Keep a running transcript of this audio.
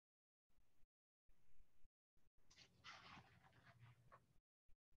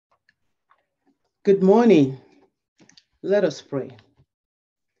Good morning. Let us pray.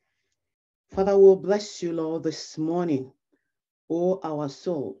 Father, we'll bless you, Lord, this morning, all our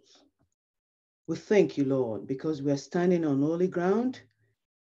souls. We thank you, Lord, because we are standing on holy ground.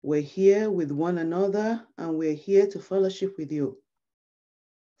 We're here with one another, and we're here to fellowship with you.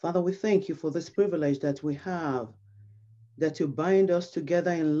 Father, we thank you for this privilege that we have, that you bind us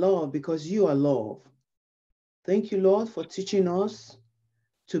together in love because you are love. Thank you, Lord, for teaching us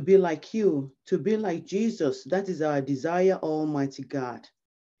to be like you, to be like Jesus. That is our desire, Almighty God.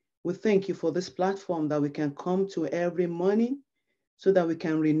 We thank you for this platform that we can come to every morning so that we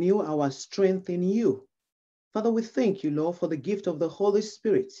can renew our strength in you. Father, we thank you, Lord, for the gift of the Holy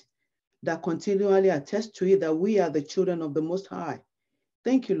Spirit that continually attests to it that we are the children of the Most High.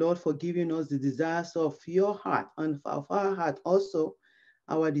 Thank you, Lord, for giving us the desires of your heart and of our heart also.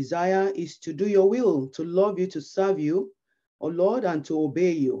 Our desire is to do your will, to love you, to serve you, O Lord, and to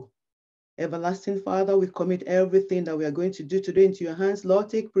obey you. Everlasting Father, we commit everything that we are going to do today into your hands. Lord,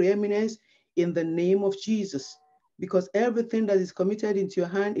 take preeminence in the name of Jesus, because everything that is committed into your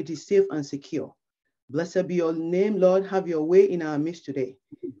hand, it is safe and secure. Blessed be your name, Lord. Have your way in our midst today.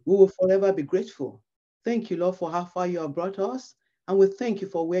 We will forever be grateful. Thank you, Lord, for how far you have brought us, and we thank you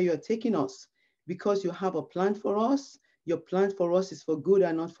for where you are taking us, because you have a plan for us. Your plan for us is for good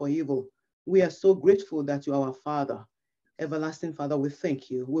and not for evil. We are so grateful that you are our Father. Everlasting Father, we thank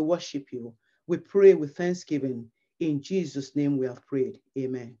you. We worship you. We pray with thanksgiving. In Jesus' name we have prayed.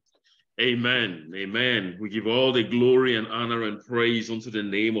 Amen. Amen. Amen. We give all the glory and honor and praise unto the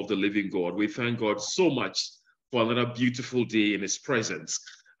name of the living God. We thank God so much for another beautiful day in his presence.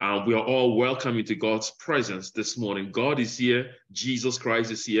 We are all welcome into God's presence this morning. God is here. Jesus Christ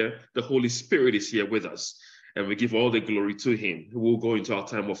is here. The Holy Spirit is here with us. And we give all the glory to him. We'll go into our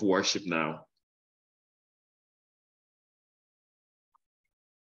time of worship now.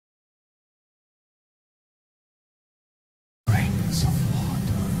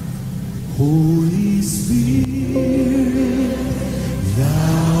 Holy Spirit,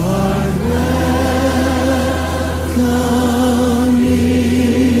 thou art welcome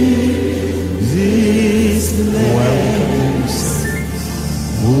in this place.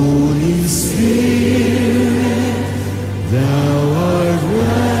 Holy Spirit, thou art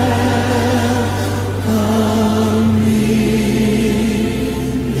welcome in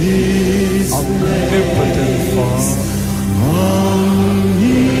this place. Omnipotent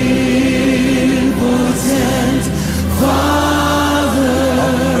Father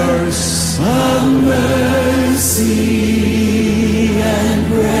of mercy and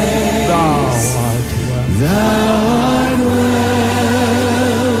grace, thou art welcome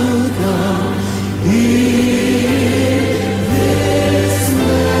in this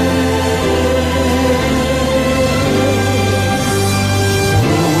place.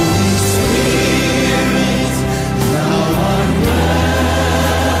 Holy Spirit, thou art welcome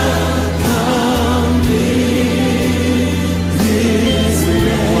in this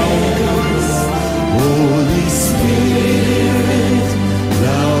place. Holy Spirit,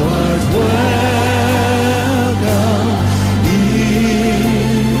 thou art welcome in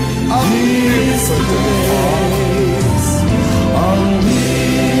this place. Omnipotent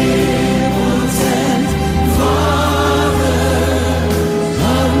Father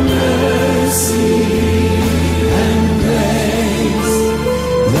of mercy and grace,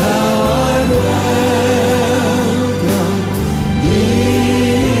 thou art welcome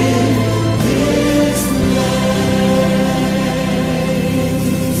in this place.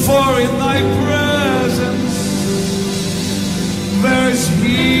 For in thy presence there is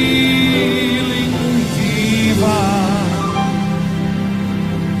healing divine.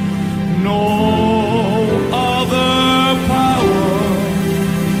 No other power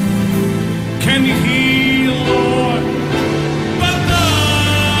can heal, Lord, but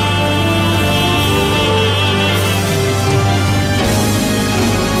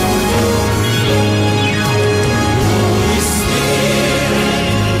Holy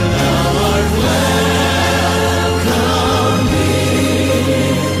Spirit, thou art welcome in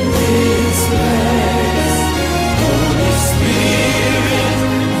this place. Holy Spirit,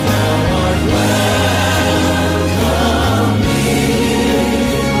 thou art welcome.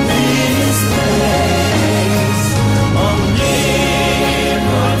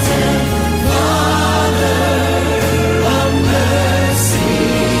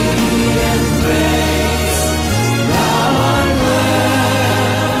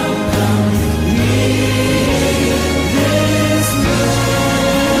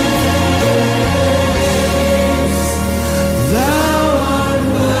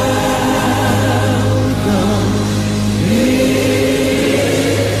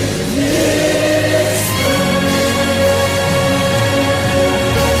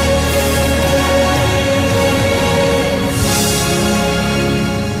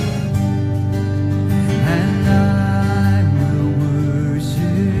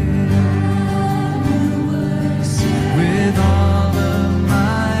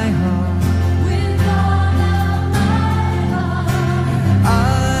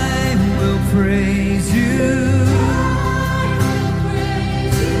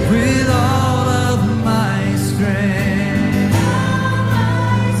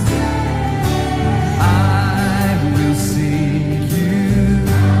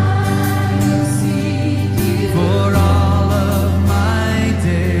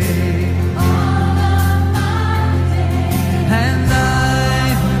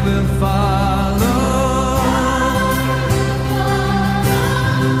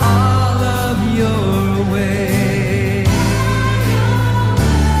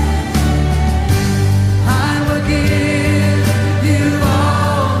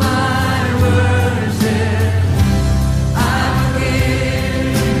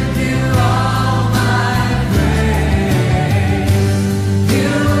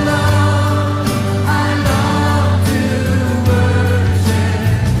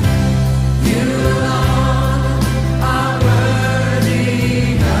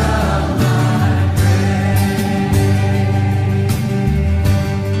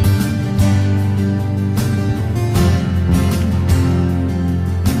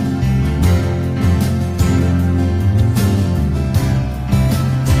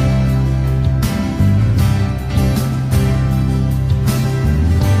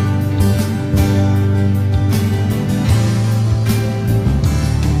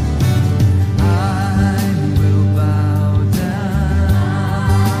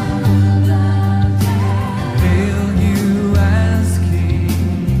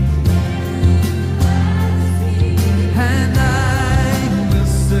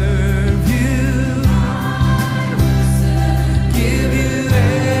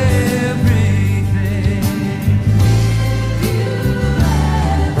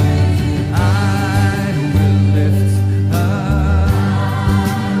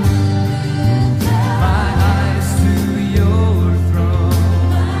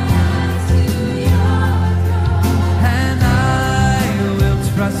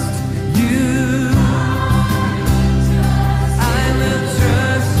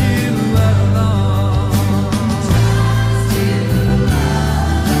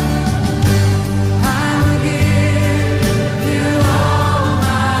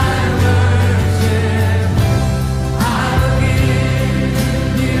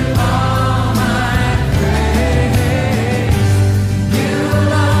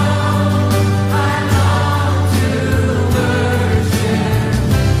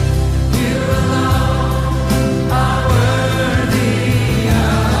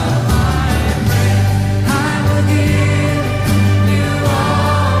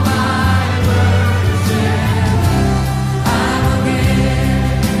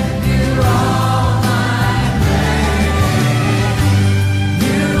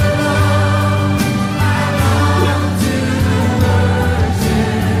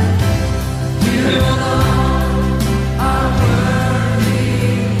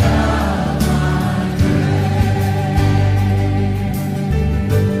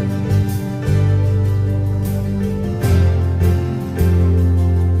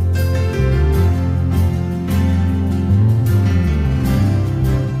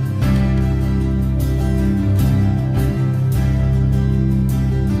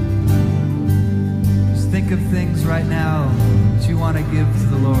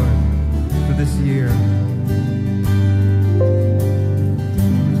 this year.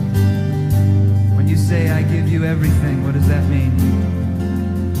 When you say, I give you everything, what does that mean?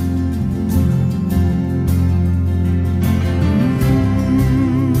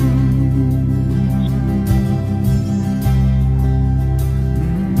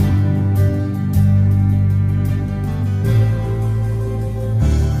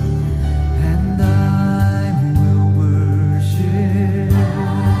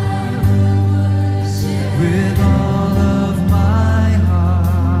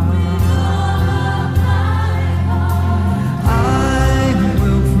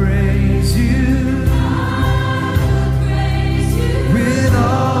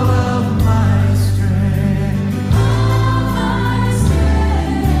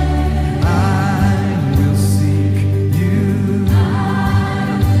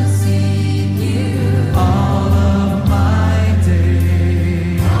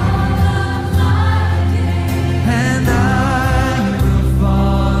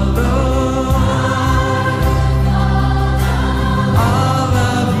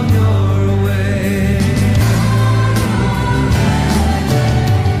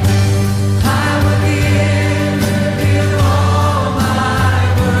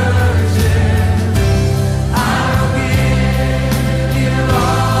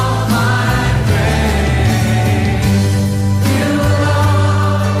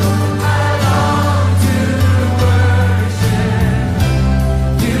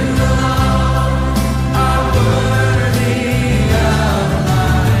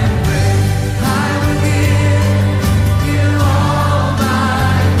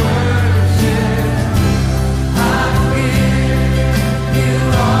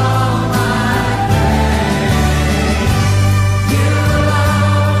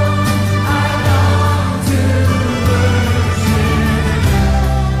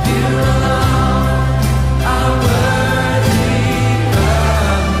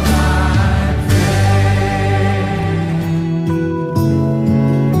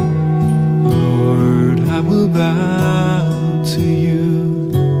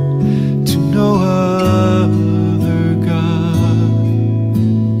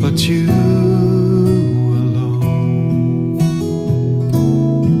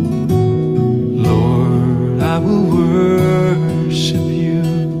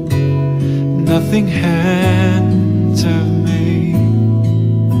 Nothing hands have made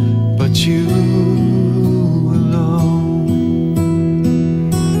but you alone.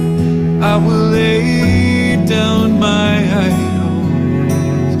 I will lay down my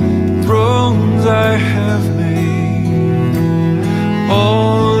idols, thrones I have made,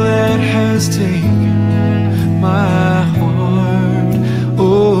 all that has taken my heart.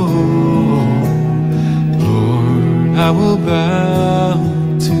 Oh Lord, I will bow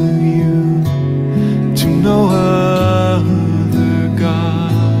to you, to no other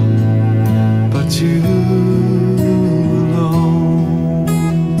God but you alone.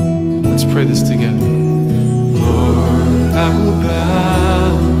 Let's pray this together. Lord, I will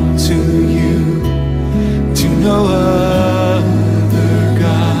bow to you, to no other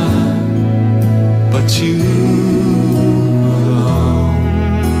God but you alone.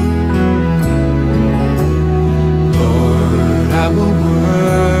 Lord, I will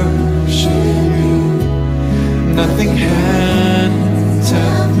worship you. Nothing hands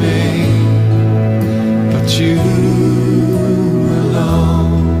have made but you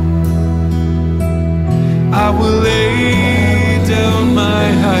alone. I will lay down my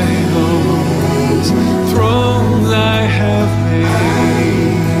idols, thrones I have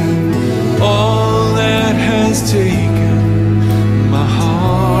made, all that has taken my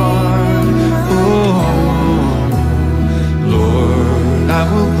heart. Oh Lord, I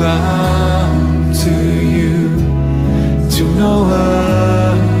will bow to you, to no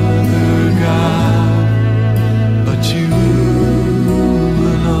other God but you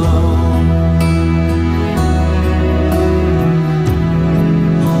alone.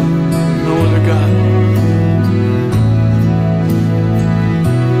 No other God.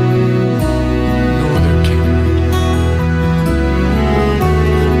 No other King.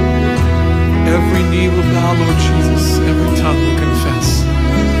 Every knee will bow, Lord Jesus. Every tongue will confess.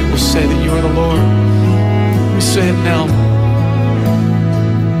 It will say that you are the Lord. We say it now.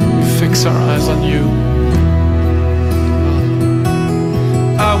 We fix our eyes on you.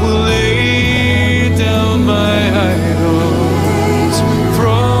 I will lay down my idols,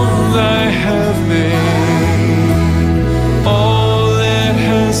 thrones I have made, all that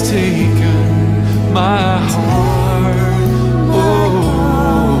has taken my heart. Oh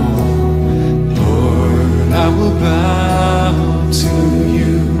Lord, I will bow to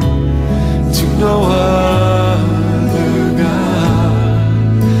you, to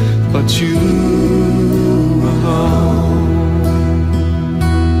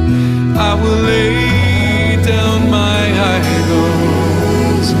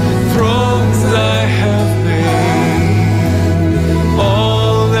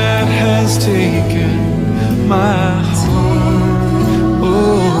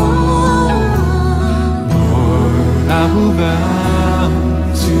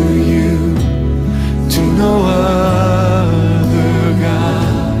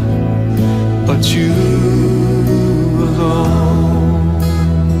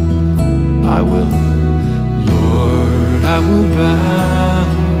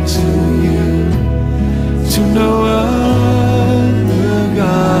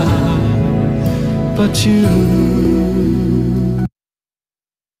but you.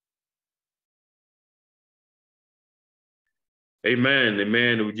 Amen.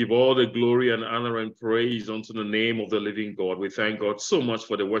 Amen. We give all the glory and honor and praise unto the name of the living God. We thank God so much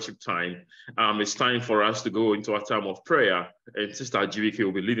for the worship time. It's time for us to go into our time of prayer. And Sister Ajivike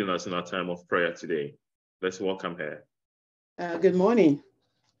will be leading us in our time of prayer today. Let's welcome her. Good morning.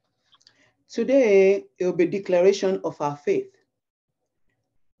 Today, it will be declaration of our faith.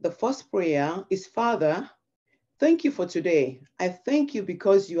 The first prayer is, Father, thank you for today. I thank you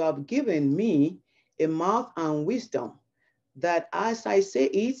because you have given me a mouth and wisdom, that as I say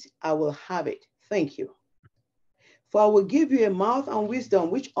it, I will have it. Thank you. For I will give you a mouth and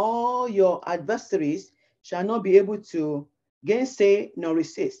wisdom which all your adversaries shall not be able to gainsay nor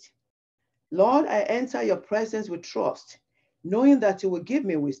resist. Lord, I enter your presence with trust, knowing that you will give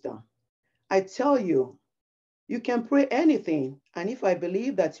me wisdom. I tell you, you can pray anything, and if I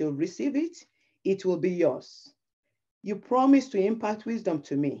believe that you'll receive it, it will be yours. You promise to impart wisdom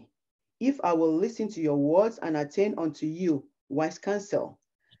to me, if I will listen to your words and attain unto you wise counsel.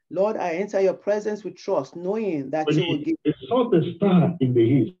 Lord, I enter your presence with trust, knowing that you will give. It saw the star in the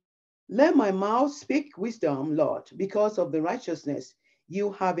east. Let my mouth speak wisdom, Lord, because of the righteousness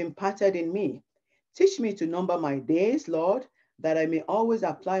you have imparted in me. Teach me to number my days, Lord, that I may always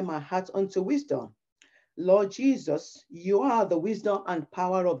apply my heart unto wisdom. Lord Jesus, you are the wisdom and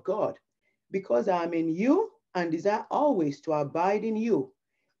power of God, because I am in you and desire always to abide in you.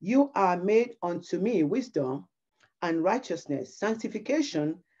 You are made unto me wisdom and righteousness,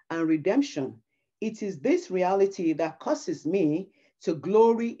 sanctification and redemption. It is this reality that causes me to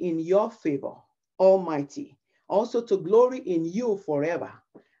glory in your favor, Almighty, also to glory in you forever.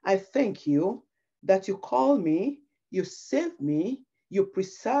 I thank you that you call me, you save me, you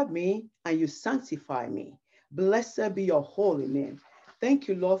preserve me, and you sanctify me. Blessed be your holy name. Thank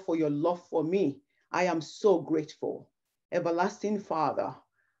you, Lord, for your love for me. I am so grateful. Everlasting Father,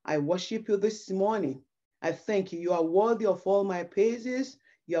 I worship you this morning. I thank you. You are worthy of all my praises.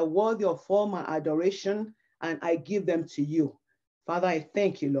 You are worthy of all my adoration, and I give them to you. Father, I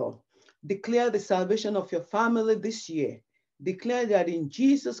thank you, Lord. Declare the salvation of your family this year. Declare that in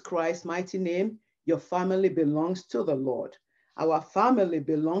Jesus Christ's mighty name, your family belongs to the Lord. Our family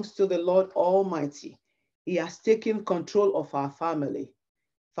belongs to the Lord Almighty. He has taken control of our family.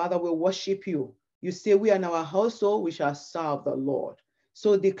 Father, we worship you. You say we and our household, we shall serve the Lord.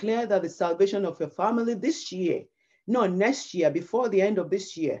 So declare that the salvation of your family this year, no, next year, before the end of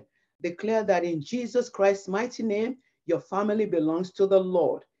this year, declare that in Jesus Christ's mighty name, your family belongs to the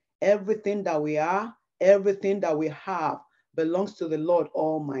Lord. Everything that we are, everything that we have belongs to the Lord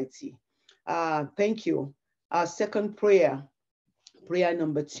Almighty. Thank you. Our second prayer, prayer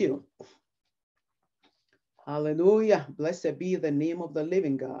number 2. Hallelujah. Blessed be the name of the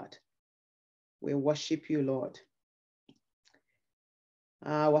living God. We worship you, Lord.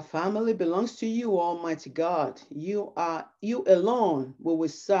 Our family belongs to you, Almighty God. You alone we will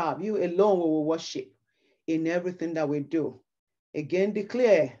serve. You alone we will worship in everything that we do. Again,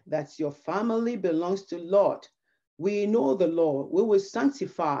 declare that your family belongs to Lord. We know the Lord. We will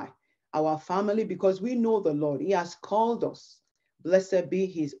sanctify our family because we know the Lord. He has called us. Blessed be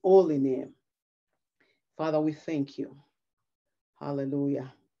his holy name. Father, we thank you.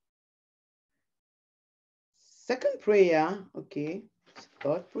 Hallelujah. Second prayer, okay.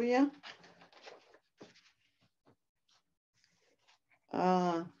 Third prayer.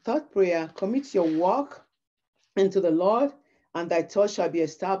 Third prayer, commit your work unto the Lord, and thy thought shall be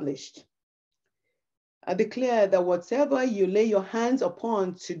established. I declare that whatever you lay your hands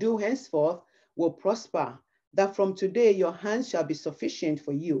upon to do henceforth will prosper, that from today your hands shall be sufficient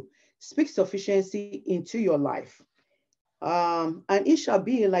for you. Speak sufficiency into your life. And it shall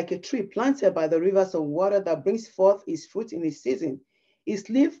be like a tree planted by the rivers of water that brings forth its fruit in its season. Its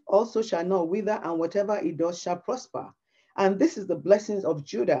leaf also shall not wither, and whatever it does shall prosper. And this is the blessings of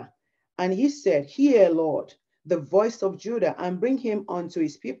Judah. And he said, Hear, Lord, the voice of Judah, and bring him unto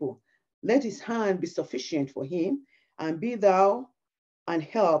his people. Let his hand be sufficient for him, and be thou an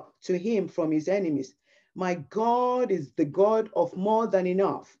help to him from his enemies. My God is the God of more than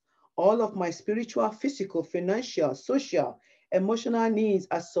enough. All of my spiritual, physical, financial, social, emotional needs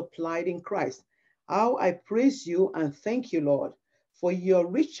are supplied in Christ. How I praise you and thank you, Lord, for your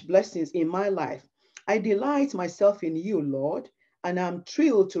rich blessings in my life. I delight myself in you, Lord, and I'm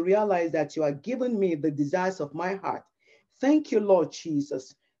thrilled to realize that you are giving me the desires of my heart. Thank you, Lord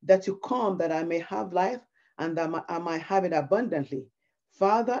Jesus, that you come that I may have life and that I might have it abundantly.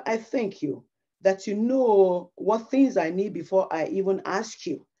 Father, I thank you that you know what things I need before I even ask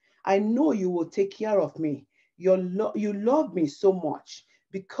you. I know you will take care of me. You love me so much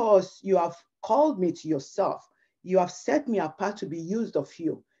because you have called me to yourself. You have set me apart to be used of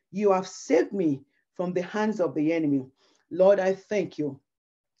you. You have saved me from the hands of the enemy. Lord, I thank you.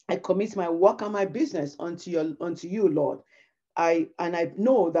 I commit my work and my business unto you, Lord. I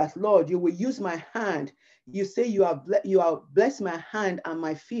know that, Lord, you will use my hand. You say you have blessed my hand and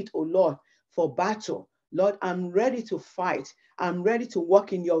my feet, oh Lord, for battle. Lord, I'm ready to fight. I'm ready to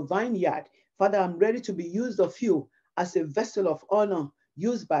walk in your vineyard. Father, I'm ready to be used of you as a vessel of honor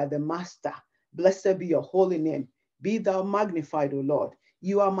used by the Master. Blessed be your holy name. Be thou magnified, O Lord.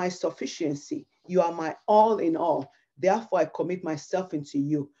 You are my sufficiency. You are my all in all. Therefore, I commit myself into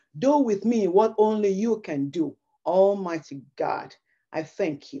you. Do with me what only you can do. Almighty God, I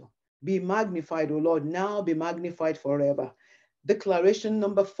thank you. Be magnified, O Lord. Now be magnified forever. Declaration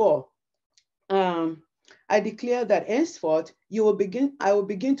number 4. I declare that henceforth I will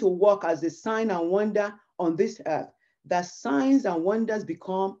begin to walk as a sign and wonder on this earth, that signs and wonders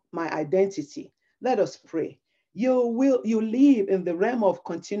become my identity. Let us pray. You live in the realm of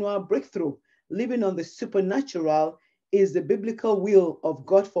continual breakthrough. Living on the supernatural is the biblical will of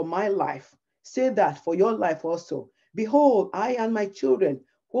God for my life. Say that for your life also. Behold, I and my children,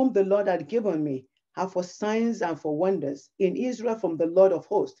 whom the Lord had given me, have for signs and for wonders in Israel from the Lord of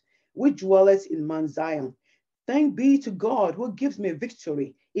hosts, which dwelleth in Mount Zion. Thank be to God who gives me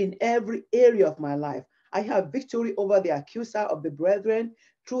victory in every area of my life. I have victory over the accuser of the brethren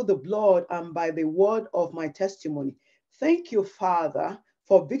through the blood and by the word of my testimony. Thank you, Father,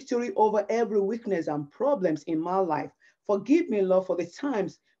 for victory over every weakness and problems in my life. Forgive me, Lord, for the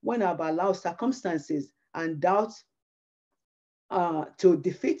times when I've allowed circumstances and doubts to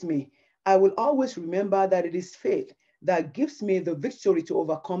defeat me. I will always remember that it is faith that gives me the victory to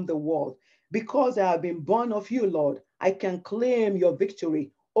overcome the world. Because I have been born of you, Lord, I can claim your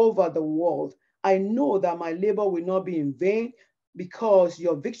victory over the world. I know that my labor will not be in vain because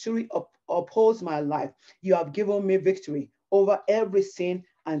your victory upholds my life. You have given me victory over every sin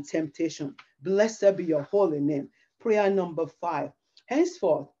and temptation. Blessed be your holy name. Prayer number 5.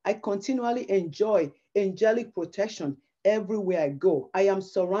 Henceforth, I continually enjoy angelic protection everywhere I go. I am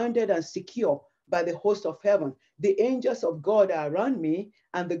surrounded and secure by the host of heaven. The angels of God are around me,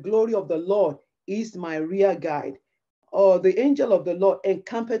 and the glory of the Lord is my rear guide. Or the angel of the Lord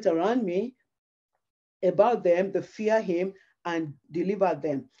encampeth around me, about them that fear him, and deliver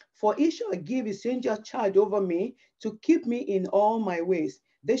them. For he shall give his angel charge over me to keep me in all my ways.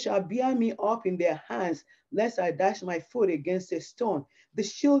 They shall bear me up in their hands, lest I dash my foot against a stone. The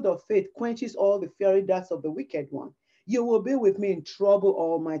shield of faith quenches all the fiery darts of the wicked one. You will be with me in trouble,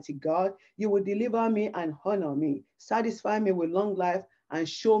 Almighty God. You will deliver me and honor me. Satisfy me with long life and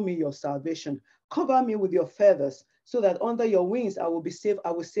show me your salvation. Cover me with your feathers, so that under your wings I will be safe.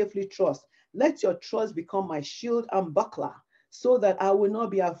 I will safely trust. Let your trust become my shield and buckler, so that I will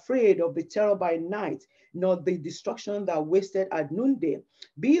not be afraid of the terror by night, nor the destruction that wasted at noonday.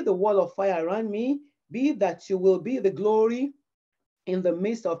 Be the wall of fire around me. Be that you will be the glory in the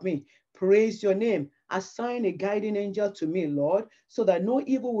midst of me. Praise your name. Assign a guiding angel to me, Lord, so that no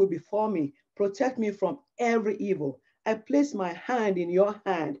evil will befall me. Protect me from every evil. I place my hand in your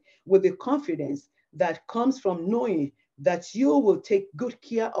hand with the confidence that comes from knowing that you will take good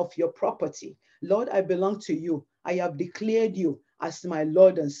care of your property. Lord, I belong to you. I have declared you as my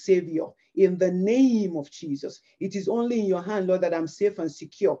Lord and Savior in the name of Jesus. It is only in your hand, Lord, that I'm safe and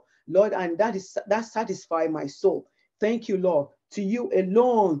secure, Lord, and that satisfies my soul. Thank you, Lord. To you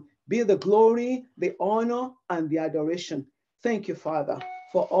alone be the glory, the honor, and the adoration. Thank you, Father,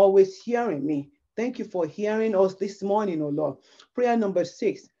 for always hearing me. Thank you for hearing us this morning, oh Lord. Prayer number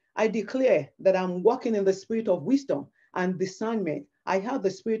 6. I declare that I'm walking in the spirit of wisdom and discernment. I have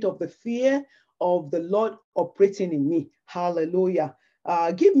the spirit of the fear of the Lord operating in me. Hallelujah.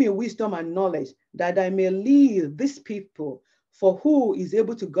 Give me wisdom and knowledge that I may lead these people, for who is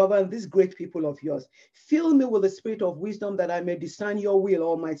able to govern this great people of yours. Fill me with the spirit of wisdom that I may discern your will,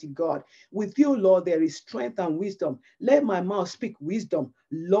 Almighty God. With you, Lord, there is strength and wisdom. Let my mouth speak wisdom,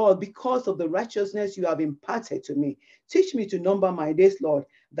 Lord, because of the righteousness you have imparted to me. Teach me to number my days, Lord,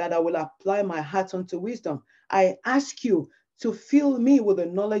 that I will apply my heart unto wisdom. I ask you to fill me with the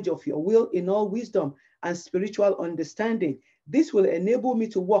knowledge of your will in all wisdom and spiritual understanding. This will enable me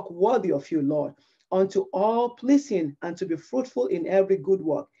to walk worthy of you, Lord, unto all pleasing, and to be fruitful in every good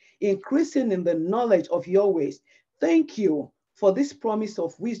work, increasing in the knowledge of your ways. Thank you for this promise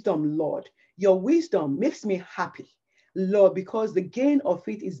of wisdom, Lord. Your wisdom makes me happy, Lord, because the gain of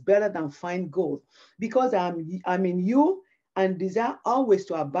it is better than fine gold. Because I'm in you and desire always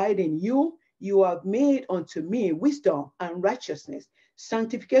to abide in you, you have made unto me wisdom and righteousness,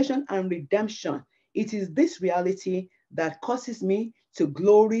 sanctification and redemption. It is this reality that causes me to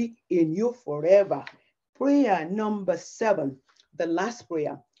glory in you forever. Prayer number 7, the last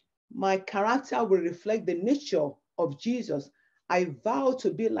prayer. My character will reflect the nature of Jesus. I vow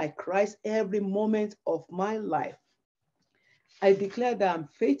to be like Christ every moment of my life. I declare that I'm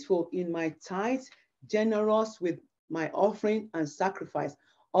faithful in my tithes, generous with my offering and sacrifice,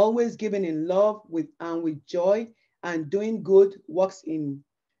 always giving in love and with joy, and doing good works in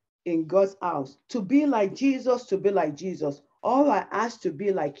God's house. To be like Jesus, to be like Jesus. All I ask to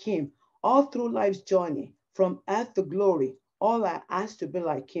be like him, all through life's journey, from earth to glory. All I ask to be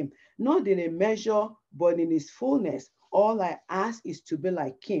like him, not in a measure, but in his fullness. All I ask is to be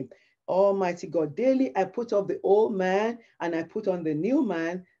like him. Almighty God, daily I put off the old man and I put on the new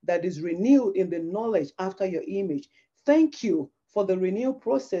man that is renewed in the knowledge after your image. Thank you for the renewal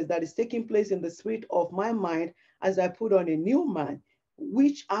process that is taking place in the spirit of my mind as I put on a new man,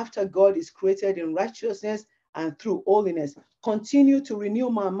 which after God is created in righteousness and through holiness. Continue to renew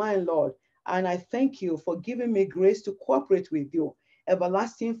my mind, Lord. And I thank you for giving me grace to cooperate with you.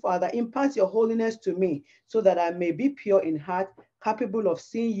 Everlasting Father, impart your holiness to me so that I may be pure in heart, capable of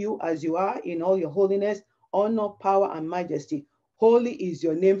seeing you as you are in all your holiness, honor, power, and majesty. Holy is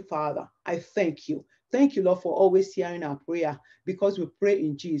your name, Father. I thank you. Thank you, Lord, for always hearing our prayer, because we pray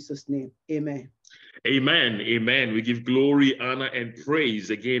in Jesus' name. Amen. Amen. Amen. We give glory, honor, and praise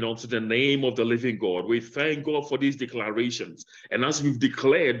again unto the name of the living God. We thank God for these declarations. And as we've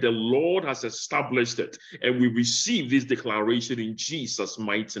declared, the Lord has established it. And we receive this declaration in Jesus'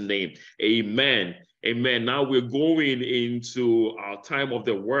 mighty name. Amen. Amen. Now we're going into our time of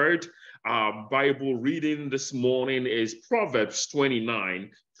the word. Our Bible reading this morning is Proverbs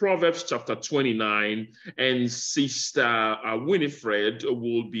 29. Proverbs chapter 29, and Sister Winifred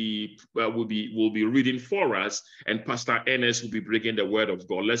will be reading for us, and Pastor Ernest will be bringing the word of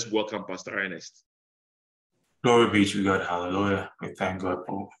God. Let's welcome Pastor Ernest. Glory be to God. Hallelujah. We thank God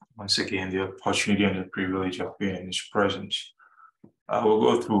for once again the opportunity and the privilege of being in his presence. We'll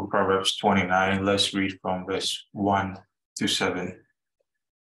go through Proverbs 29. Let's read from verse 1 to 7.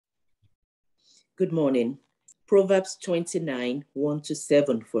 Good morning. Proverbs 29, 1 to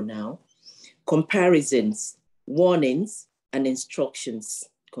 7 for now. Comparisons, warnings, and instructions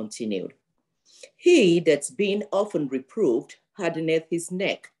continued. He that's been often reproved hardeneth his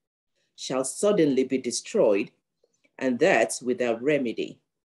neck, shall suddenly be destroyed, and that without remedy.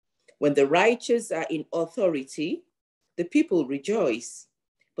 When the righteous are in authority, the people rejoice,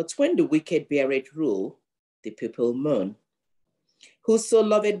 but when the wicked beareth rule, the people mourn. Whoso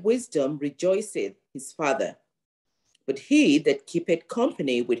loveth wisdom rejoiceth his father, but he that keepeth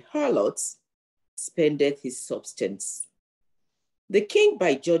company with harlots spendeth his substance. The king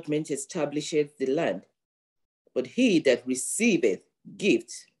by judgment establisheth the land, but he that receiveth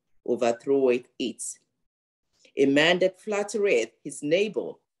gift overthroweth it. A man that flattereth his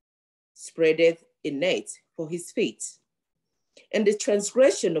neighbor spreadeth a net for his feet. And the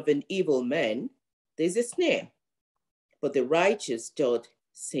transgression of an evil man, there is a snare, but the righteous doth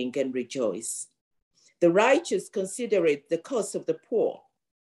sing and rejoice. The righteous considereth the cause of the poor,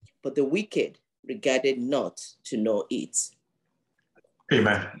 but the wicked regarded not to know it.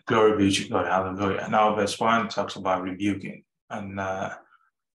 Amen. Glory be to God. Hallelujah. Now, verse 1 talks about rebuking. And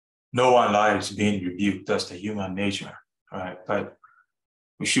no one likes being rebuked. That's the human nature, right? But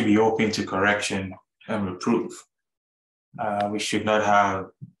we should be open to correction and reproof. We should not have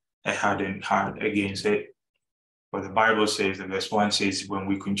a hardened heart against it. But the Bible says, and verse 1 says, when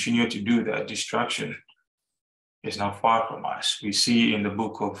we continue to do that, destruction is not far from us. We see in the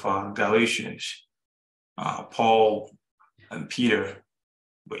book of Galatians, Paul and Peter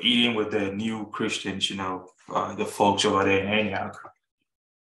were eating with the new Christians, the folks over there in Antioch.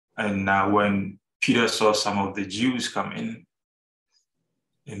 And when Peter saw some of the Jews come in,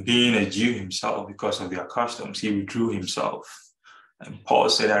 and being a Jew himself, because of their customs, he withdrew himself. And Paul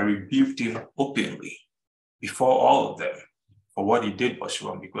said, I rebuked him openly before all of them, for what he did was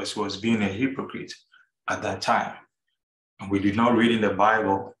wrong, because he was being a hypocrite at that time. And we did not read in the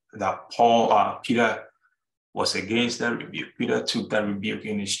Bible that Peter was against that rebuke. Peter took that rebuke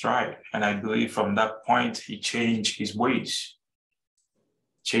in his stride. And I believe from that point, he changed his ways.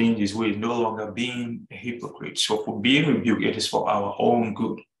 No longer being a hypocrite. So for being rebuked, it is for our own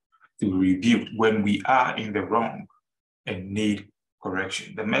good to be rebuked when we are in the wrong and need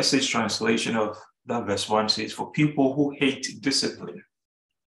correction. The Message translation of that verse 1 says, for people who hate discipline,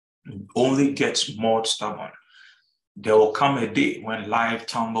 only gets more stubborn. There will come a day when life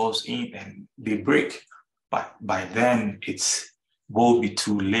tumbles in and they break, but by then it will be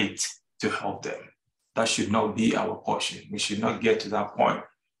too late to help them. That should not be our portion. We should not get to that point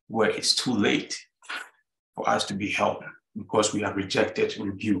where it's too late for us to be helped, because we have rejected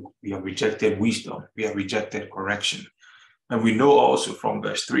rebuke, we have rejected wisdom, we have rejected correction. And we know also from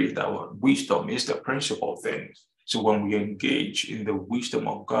verse 3 that wisdom is the principal thing. So when we engage in the wisdom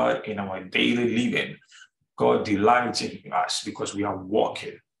of God in our daily living, God delights in us because we are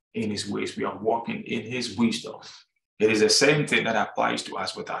walking in his ways. We are walking in his wisdom. It is the same thing that applies to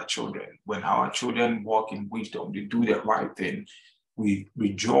us with our children. When our children walk in wisdom, they do the right thing, we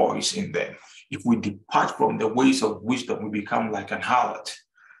rejoice in them. If we depart from the ways of wisdom, we become like an harlot.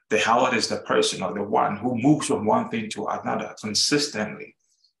 The harlot is the person or the one who moves from one thing to another consistently.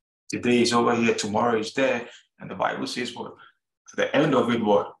 Today is over here, tomorrow is there. And the Bible says, well, at the end of it,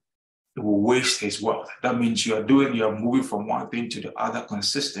 what? It will waste his wealth. That means you are moving from one thing to the other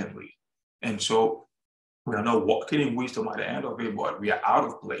consistently. And so we are not walking in wisdom at the end of it, but we are out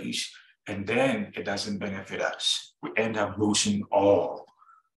of place. And then it doesn't benefit us. We end up losing all.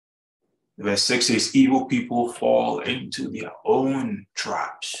 Verse 6 says, evil people fall into their own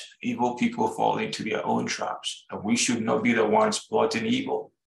traps. Evil people fall into their own traps. And we should not be the ones plotting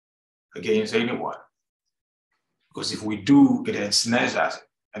evil against anyone. Because if we do, it ensnares us.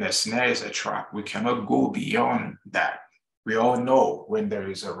 And a snare is a trap. We cannot go beyond that. We all know when there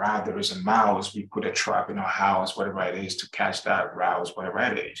is a rat, there is a mouse, we put a trap in our house, whatever it is, to catch that mouse, whatever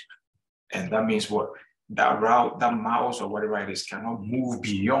it is. And that means what? That mouse or whatever it is cannot move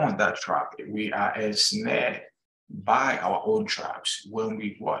beyond that trap. We are ensnared by our own traps when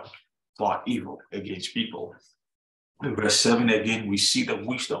we plot evil against people. In verse 7 again, we see the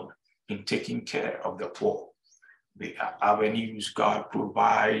wisdom in taking care of the poor. The avenues God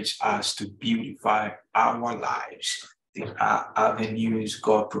provides us to beautify our lives. The avenues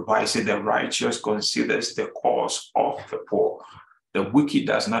God provides it. The righteous considers the cause of the poor. The wicked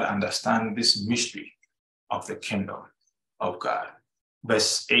does not understand this mystery of the kingdom of God.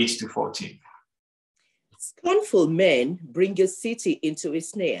 Verse 8 to 14. Scornful men bring a city into a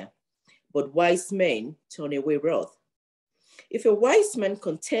snare, but wise men turn away wrath. If a wise man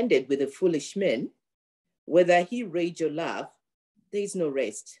contended with a foolish man, whether he rage or laugh, there is no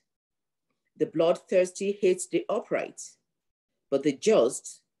rest. The bloodthirsty hates the upright, but the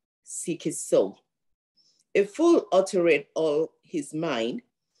just seek his soul. A fool uttereth all his mind,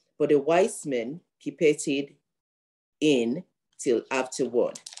 but a wise man keepeth it in till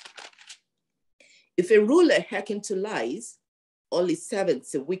afterward. If a ruler hearken to lies, all his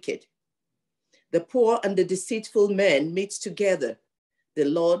servants are wicked. The poor and the deceitful men meet together. The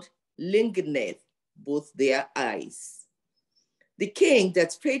Lord lingereth both their eyes. The king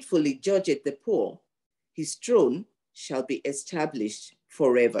that faithfully judgeth the poor, his throne shall be established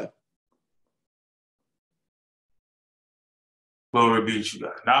forever. Glory be to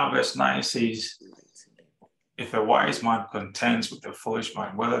God. Now verse 9 says, if a wise man contends with a foolish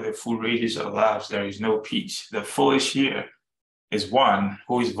man, whether the fool rages or laughs, there is no peace. The foolish here is one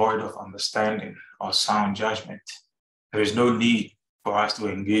who is void of understanding or sound judgment. There is no need for us to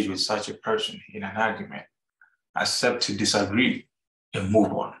engage with such a person in an argument, except to disagree and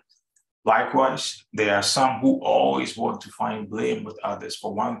move on. Likewise, there are some who always want to find blame with others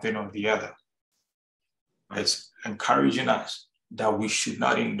for one thing or the other. It's encouraging us that we should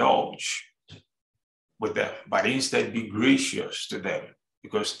not indulge with them, but instead be gracious to them,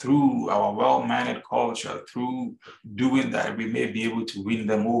 because through our well-mannered culture, through doing that, we may be able to win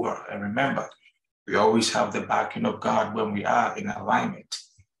them over. And remember, we always have the backing of God when we are in alignment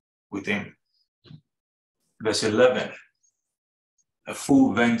with him. Verse 11, a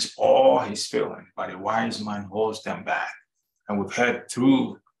fool vents all his feelings, but a wise man holds them back. And we've heard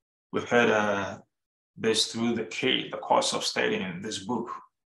this through the course of studying this book,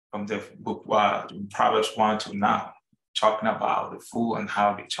 from the book Proverbs 1 to now, talking about the fool and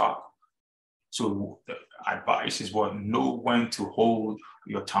how they talk. So the advice is know when to hold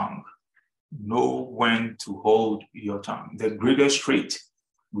your tongue. Know when to hold your tongue. The greatest trait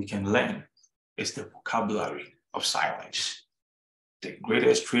we can learn is the vocabulary of silence. The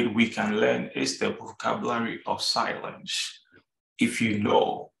greatest trait we can learn is the vocabulary of silence. If you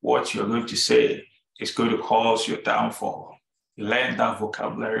know what you're going to say is going to cause your downfall, learn that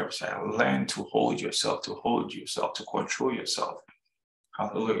vocabulary of silence. Learn to hold yourself, to control yourself.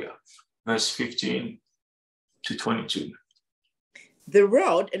 Hallelujah. Verse 15 to 22. The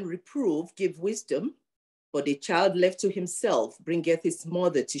rod and reproof give wisdom, but a child left to himself bringeth his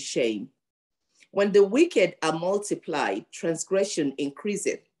mother to shame. When the wicked are multiplied, transgression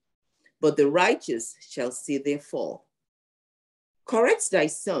increaseth, but the righteous shall see their fall. Correct thy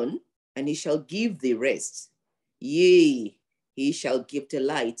son, and he shall give thee rest. Yea, he shall give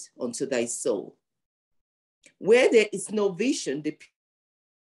delight unto thy soul. Where there is no vision, the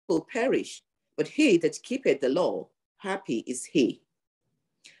people perish, But he that keepeth the law, happy is he.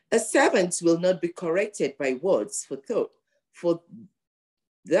 A servant will not be corrected by words for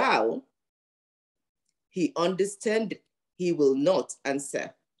thou he understand, he will not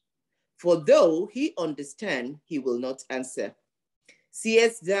answer. For though he understand, he will not answer.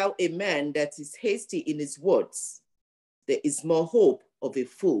 Seest thou a man that is hasty in his words? There is more hope of a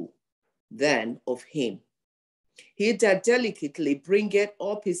fool than of him. He that delicately bringeth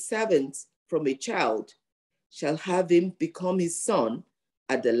up his servant from a child shall have him become his son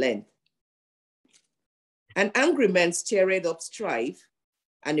at the length. An angry man stirreth up strife,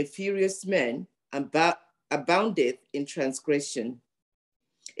 and a furious man aboundeth in transgression.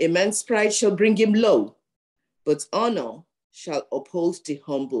 A man's pride shall bring him low, but honor shall uphold the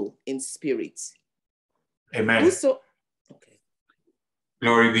humble in spirit. Amen. Okay.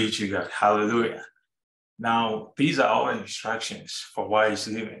 Glory be to God. Hallelujah. Now, these are all instructions for wise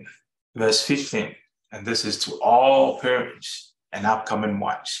living. Verse 15, and this is to all parents and upcoming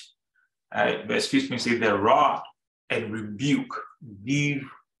ones. All right, verse 15 says, the rod and rebuke give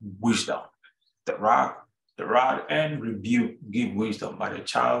wisdom. The rod and rebuke give wisdom, but a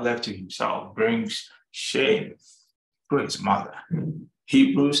child left to himself brings shame to his mother.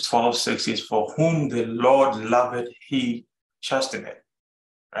 Hebrews 12:6 says, for whom the Lord loveth, he chasteneth,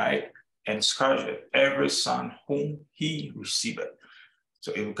 right? And scourgeth every son whom he receiveth.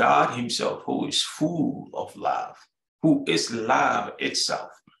 So if God himself, who is full of love, who is love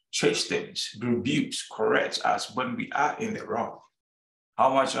itself, chastens, rebukes, corrects us when we are in the wrong,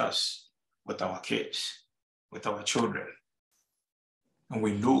 how much us with our kids, with our children? And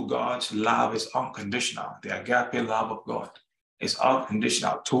we know God's love is unconditional. The agape love of God is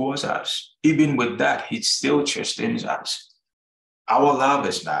unconditional towards us. Even with that, he still chastens us. Our love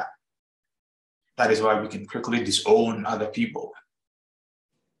is not. That is why we can quickly disown other people.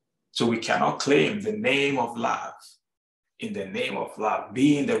 So we cannot claim the name of love, in the name of love,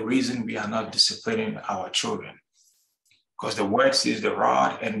 being the reason we are not disciplining our children. Because the word says the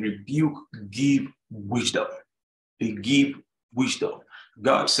rod and rebuke give wisdom. They give wisdom.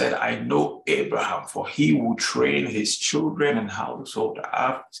 God said, I know Abraham, for he will train his children and household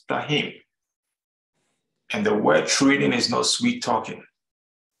after him. And the word training is not sweet talking.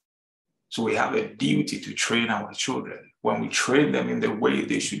 So we have a duty to train our children. When we train them in the way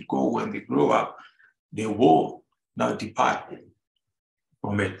they should go when they grow up, they will not depart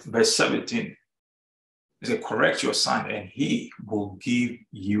from it. Verse 17, it says, correct your son and he will give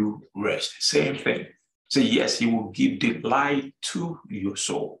you rest. Same thing. Say, yes, he will give delight to your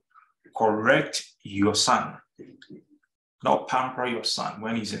soul. Correct your son. Not pamper your son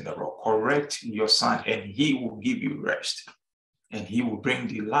when he's in the wrong. Correct your son and he will give you rest. And he will bring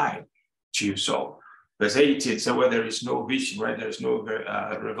delight to your soul. Verse 18 says, where there is no vision, where there is no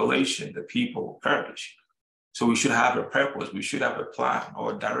revelation, the people will perish. So we should have a purpose. We should have a plan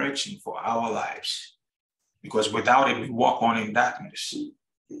or direction for our lives. Because without it, we walk on in darkness.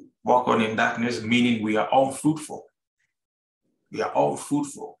 Walk on in darkness, meaning we are unfruitful. We are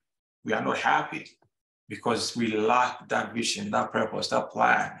unfruitful. We are not happy because we lack that vision, that purpose, that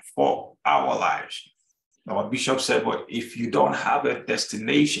plan for our lives. Our bishop said, but if you don't have a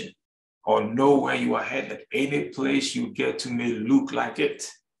destination or know where you are headed, any place you get to may look like it.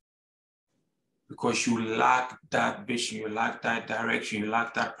 Because you lack that vision, you lack that direction, you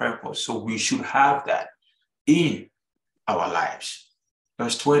lack that purpose. So we should have that in our lives.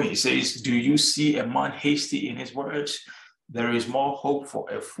 Verse 20 says, do you see a man hasty in his words? There is more hope for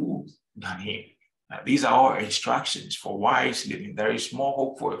a fool than him. Now, these are all instructions for wise living. There is more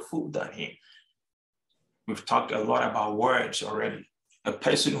hope for a fool than him. We've talked a lot about words already. A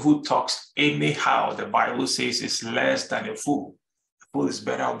person who talks anyhow, the Bible says, is less than a fool. A fool is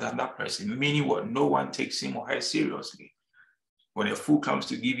better off than that person, meaning what? No one takes him or her seriously. When a fool comes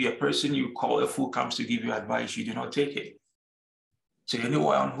to give you, a person you call a fool comes to give you advice, you do not take it. So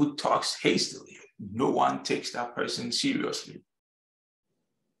anyone who talks hastily, no one takes that person seriously.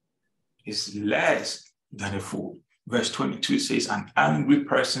 Is less than a fool. Verse 22 says, an angry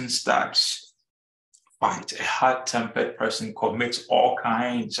person starts fight. A hot-tempered person commits all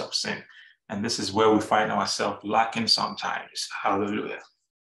kinds of sin. And this is where we find ourselves lacking sometimes. Hallelujah.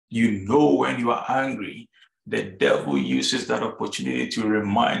 You know when you are angry, the devil uses that opportunity to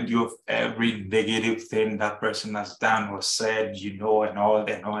remind you of every negative thing that person has done or said, and all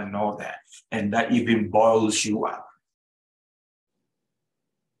that. And that even boils you up.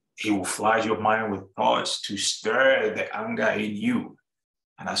 He will flood your mind with thoughts to stir the anger in you.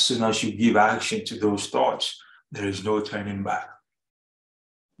 And as soon as you give action to those thoughts, there is no turning back.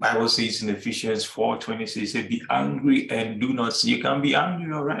 Bible says in Ephesians 4:26, it says, be angry and do not sin. You can be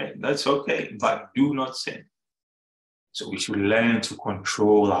angry, all right, that's okay, but do not sin. So we should learn to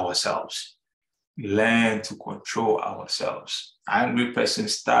control ourselves. Learn to control ourselves. Angry person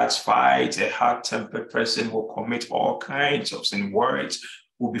starts fights. A hot-tempered person will commit all kinds of sin. Words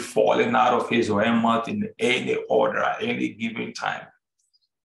will be falling out of his or her mouth in any order at any given time.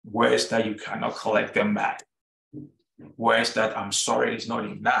 Words that you cannot collect them back. Words that I'm sorry is not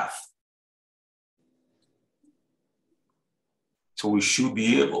enough. So we should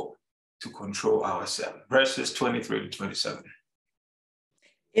be able to control ourselves. Verses 23 to 27.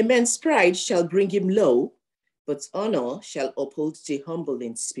 A man's pride shall bring him low, but honor shall uphold the humble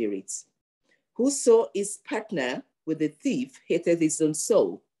in spirit. Whoso is partner with the thief hateth his own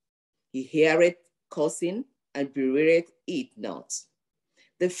soul. He heareth cursing and bewaileth it not.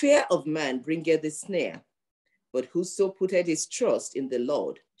 The fear of man bringeth a snare, but whoso putteth his trust in the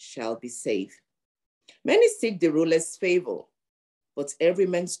Lord shall be safe. Many seek the ruler's favor, but every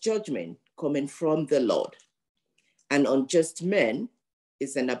man's judgment coming from the Lord. An unjust man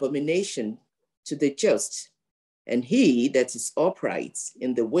is an abomination to the just, and he that is upright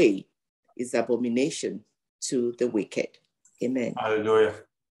in the way is abomination to the wicked. Amen. Hallelujah.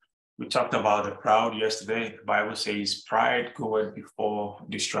 We talked about the proud yesterday. The Bible says pride goeth before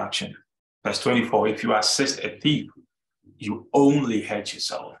destruction. Verse 24, if you assist a thief, you only hurt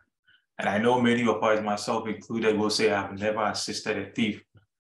yourself. And I know many of us, myself included, will say, I've never assisted a thief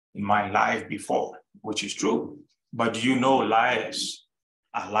in my life before, which is true. But do you know liars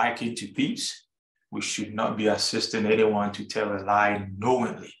are likened to thieves? We should not be assisting anyone to tell a lie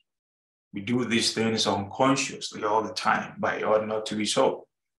knowingly. We do these things unconsciously all the time, but it ought not to be so.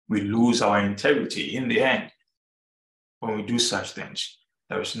 We lose our integrity in the end when we do such things.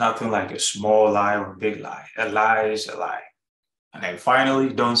 There is nothing like a small lie or a big lie. A lie is a lie. And then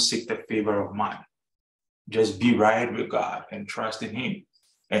finally, don't seek the favor of man. Just be right with God and trust in him,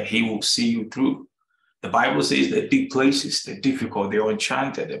 and he will see you through. The Bible says the deep places, the difficult, the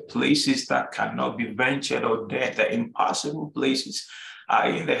enchanted, the places that cannot be ventured or dared, the impossible places are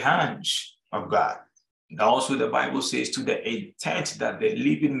in the hands of God. And also the Bible says to the intent that the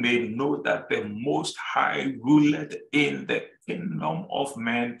living may know that the Most High ruleth in the kingdom of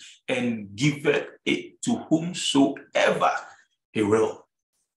men and giveth it to whomsoever he will.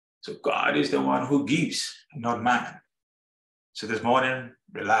 So God is the one who gives, not man. So this morning,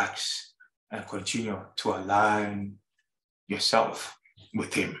 relax and continue to align yourself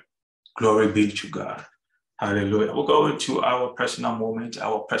with him. Glory be to God. Hallelujah. We'll go into our personal moment,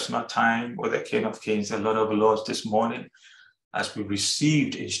 our personal time with the King of Kings, the Lord of Lords this morning, as we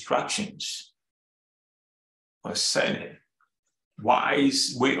received instructions concerning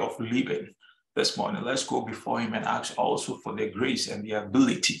wise way of living this morning. Let's go before him and ask also for the grace and the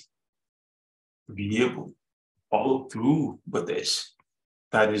ability to be able to follow through with this.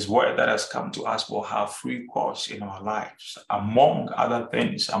 That is word that has come to us will have free course in our lives, among other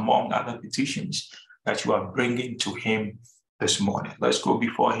things, among other petitions that you are bringing to him this morning. Let's go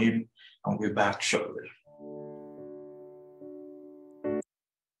before him and we're back shortly.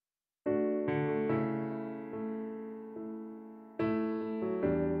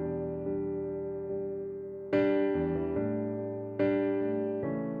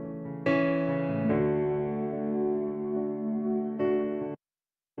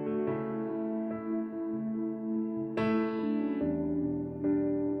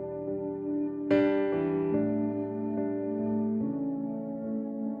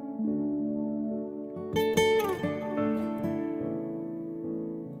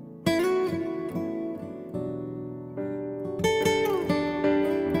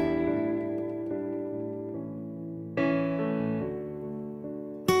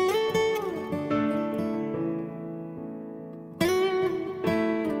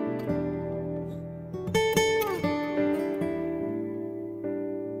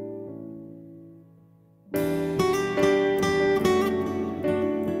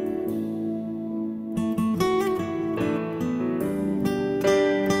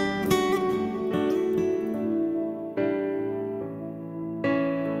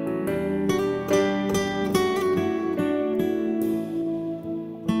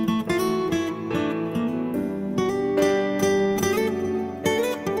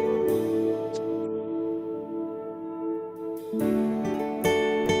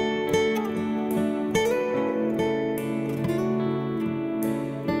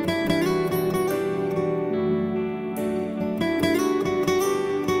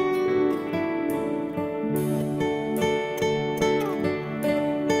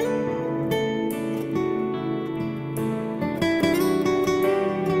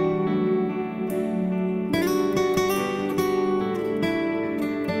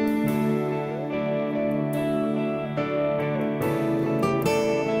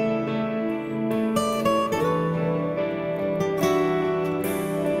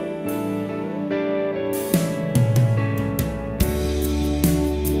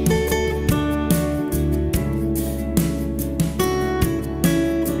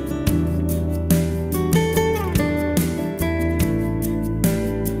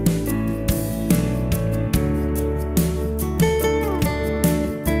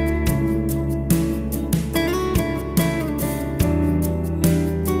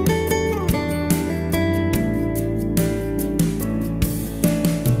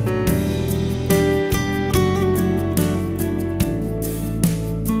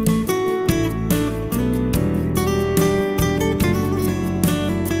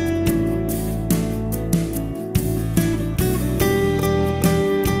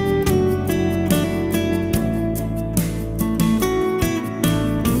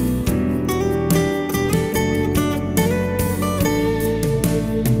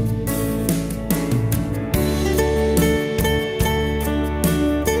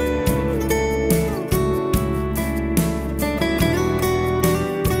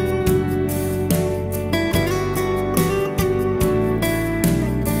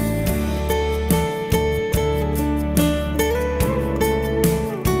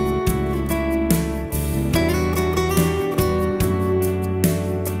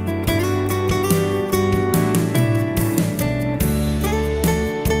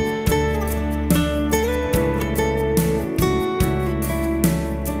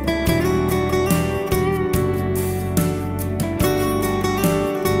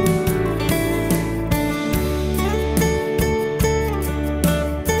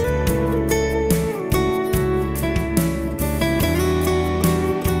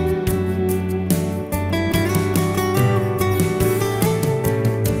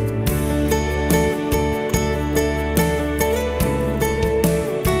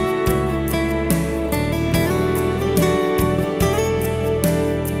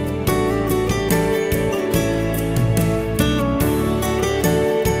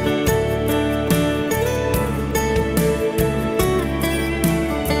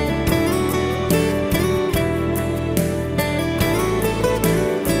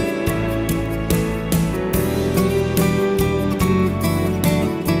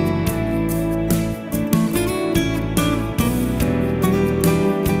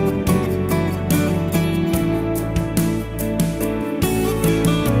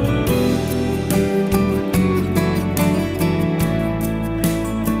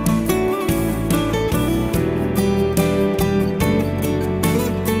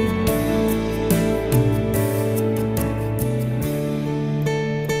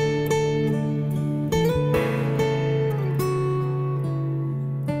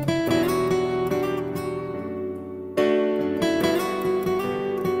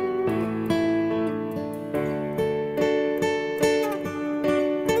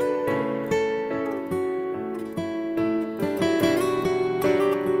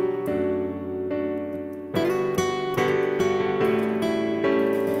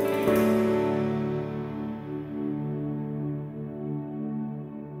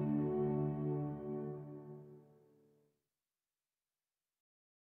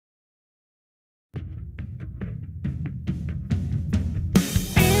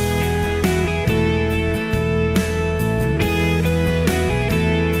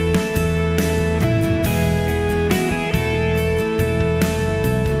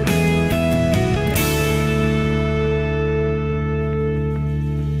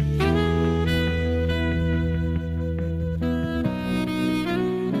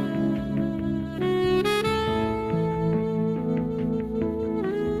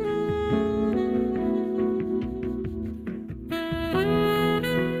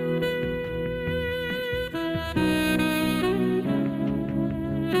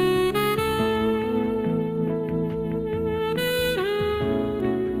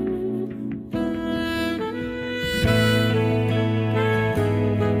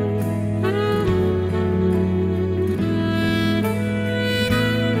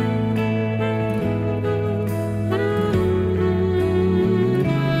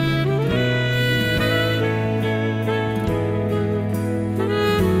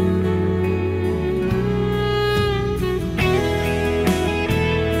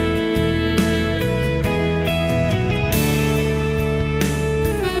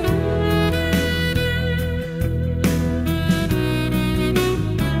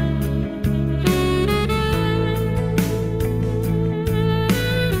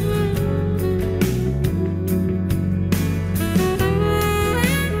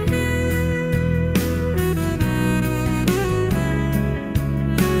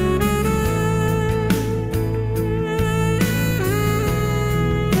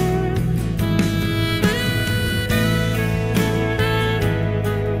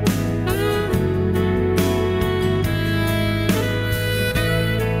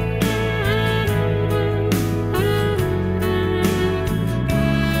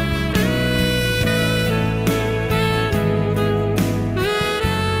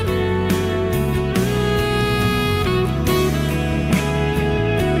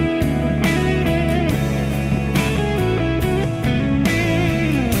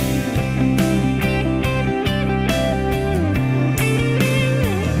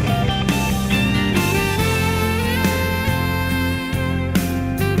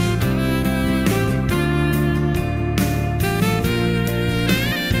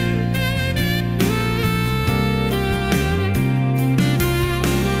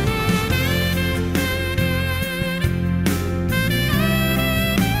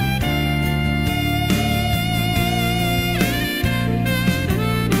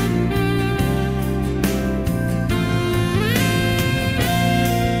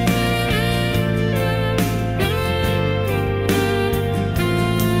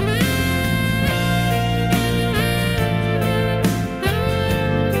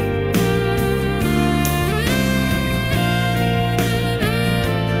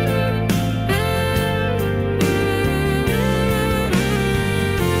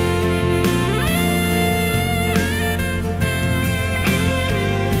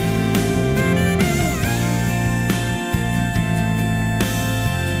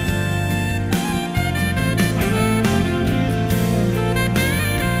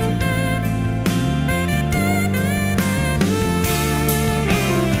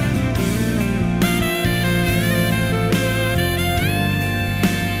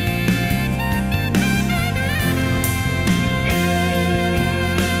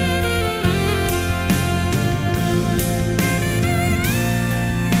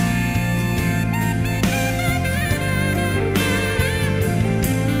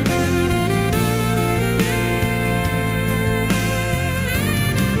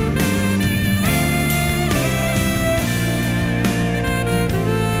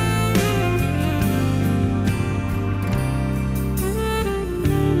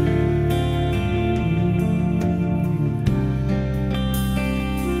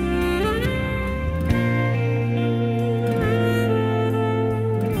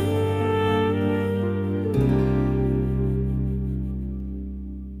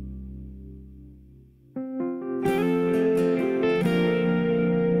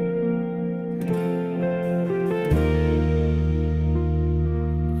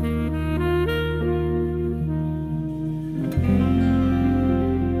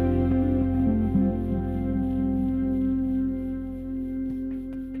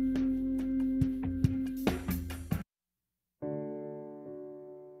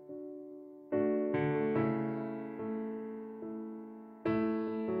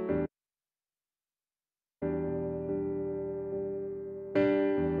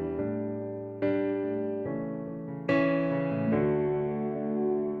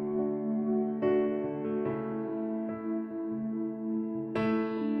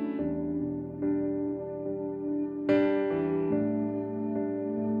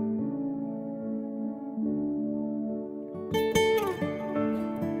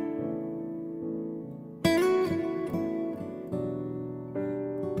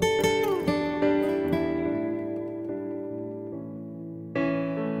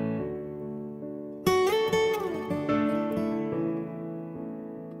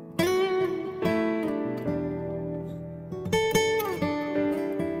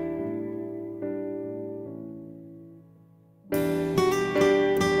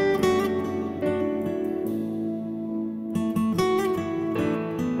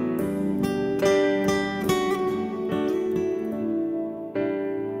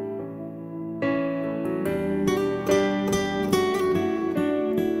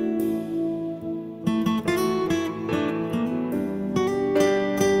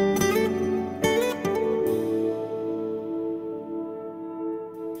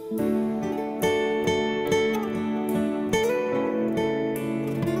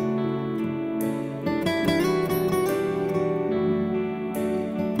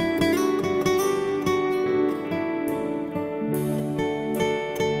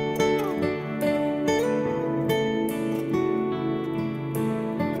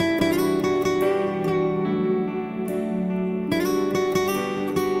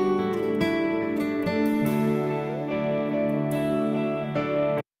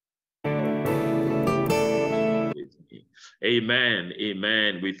 Amen.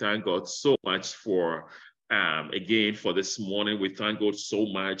 Amen. We thank God so much for again for this morning. We thank God so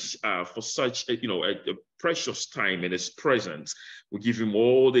much for such a precious time in His presence. We give Him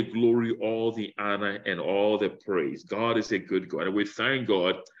all the glory, all the honor, and all the praise. God is a good God, and we thank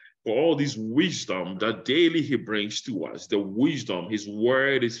God for all this wisdom that daily He brings to us. The wisdom, His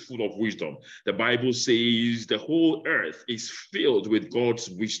word is full of wisdom. The Bible says the whole earth is filled with God's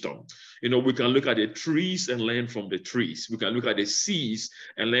wisdom. You know, we can look at the trees and learn from the trees. We can look at the seas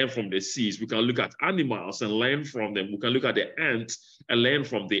and learn from the seas. We can look at animals and learn from them. We can look at the ants and learn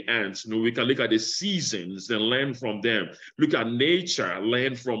from the ants. You know, we can look at the seasons and learn from them. Look at nature,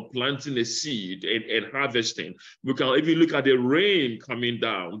 learn from planting a seed and harvesting. We can even look at the rain coming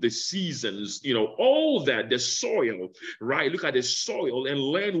down, the seasons, you know, all that, the soil, right? Look at the soil and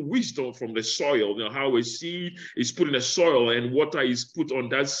learn wisdom from the soil. You know, how a seed is put in the soil and water is put on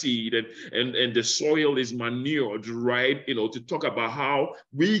that seed, and the soil is manured, right? You know, to talk about how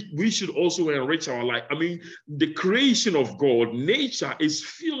we should also enrich our life. I mean, the creation of God, nature is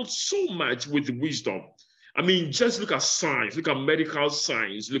filled so much with wisdom. I mean, just look at science, look at medical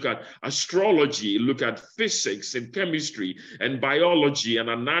science, look at astrology, look at physics and chemistry and biology and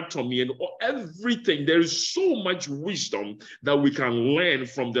anatomy and everything. There is so much wisdom that we can learn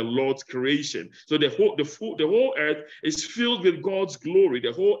from the Lord's creation. So the whole earth is filled with God's glory.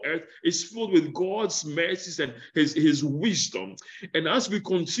 The whole earth is filled with God's mercies and his wisdom. And as we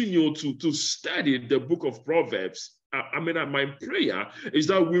continue to study the book of Proverbs, my prayer is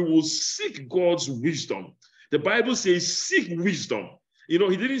that we will seek God's wisdom. The Bible says, seek wisdom. You know,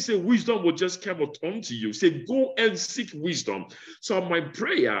 He didn't say wisdom will just come unto you. He said, go and seek wisdom. So my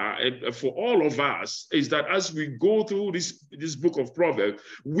prayer for all of us is that as we go through this book of Proverbs,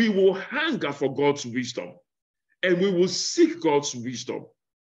 we will hunger for God's wisdom and we will seek God's wisdom.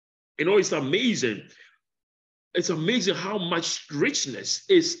 You know, it's amazing. It's amazing how much richness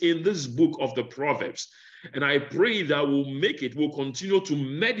is in this book of the Proverbs. And I pray that we'll continue to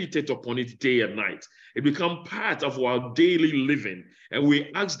meditate upon it day and night. It become part of our daily living. And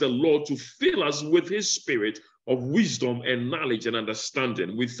we ask the Lord to fill us with His spirit of wisdom and knowledge and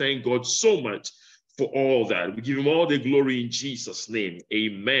understanding. We thank God so much for all that. We give Him all the glory in Jesus' name.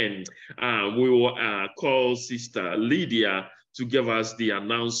 Amen. We will call Sister Lydia to give us the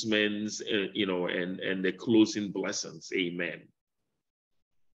announcements, and the closing blessings. Amen.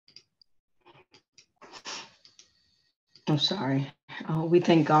 I'm sorry. We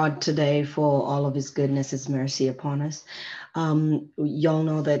thank God today for all of His goodness, His mercy upon us. Y'all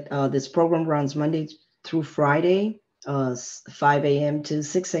know that this program runs Monday through Friday, 5 a.m. to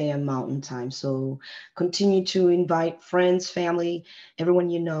 6 a.m. Mountain Time. So continue to invite friends, family,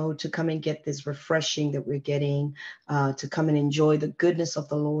 everyone you know to come and get this refreshing that we're getting, to come and enjoy the goodness of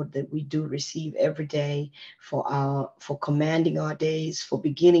the Lord that we do receive every day for commanding our days, for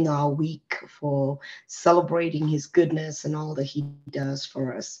beginning our week, for celebrating His goodness and all that He does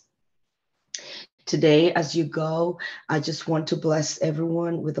for us. Today, as you go, I just want to bless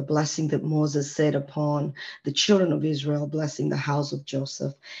everyone with a blessing that Moses said upon the children of Israel, blessing the house of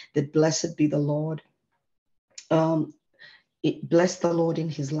Joseph, that blessed be the Lord. Bless the Lord in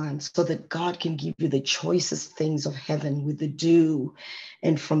His land, so that God can give you the choicest things of heaven with the dew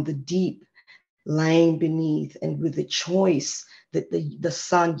and from the deep lying beneath, and with the choice that the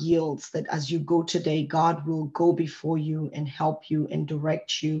sun yields, that as you go today, God will go before you and help you and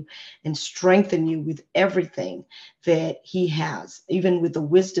direct you and strengthen you with everything that He has, even with the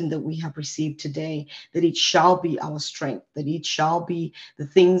wisdom that we have received today, that it shall be our strength, that it shall be the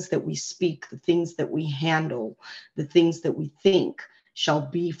things that we speak, the things that we handle, the things that we think shall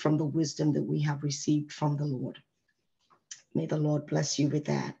be from the wisdom that we have received from the Lord. May the Lord bless you with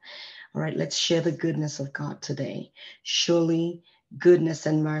that. All right, let's share the goodness of God today. Surely goodness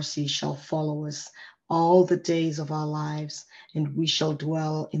and mercy shall follow us all the days of our lives, and we shall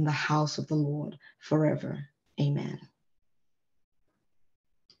dwell in the house of the Lord forever. Amen.